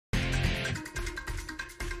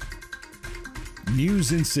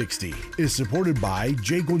News in 60 is supported by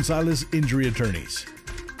J. Gonzalez Injury Attorneys.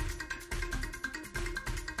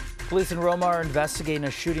 Police in Roma are investigating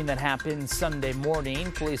a shooting that happened Sunday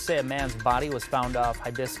morning. Police say a man's body was found off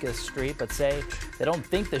Hibiscus Street, but say they don't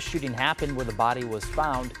think the shooting happened where the body was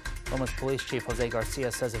found. Roma's Police Chief Jose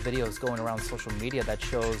Garcia says a video is going around social media that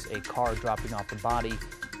shows a car dropping off the body.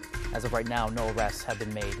 As of right now, no arrests have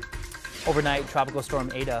been made. Overnight, Tropical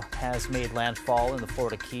Storm Ada has made landfall in the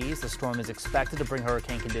Florida Keys. The storm is expected to bring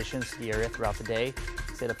hurricane conditions to the area throughout the day.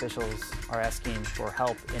 State officials are asking for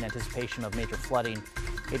help in anticipation of major flooding.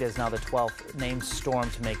 Ada is now the 12th named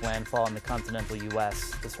storm to make landfall in the continental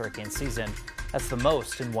U.S. this hurricane season. That's the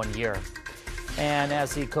most in 1 year. And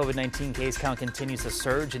as the COVID-19 case count continues to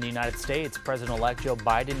surge in the United States, President-elect Joe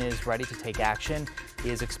Biden is ready to take action. He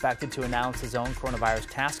is expected to announce his own coronavirus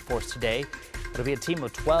task force today. It'll be a team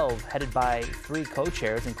of 12 headed by 3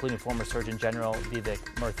 co-chairs, including former Surgeon General Vivek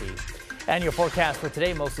Murthy. And your forecast for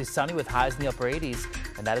today, mostly sunny with highs in the upper 80s.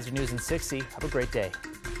 And that is your News in 60. Have a great day.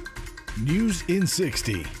 News in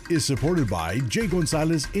 60 is supported by J.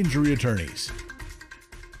 Gonzalez Injury Attorneys.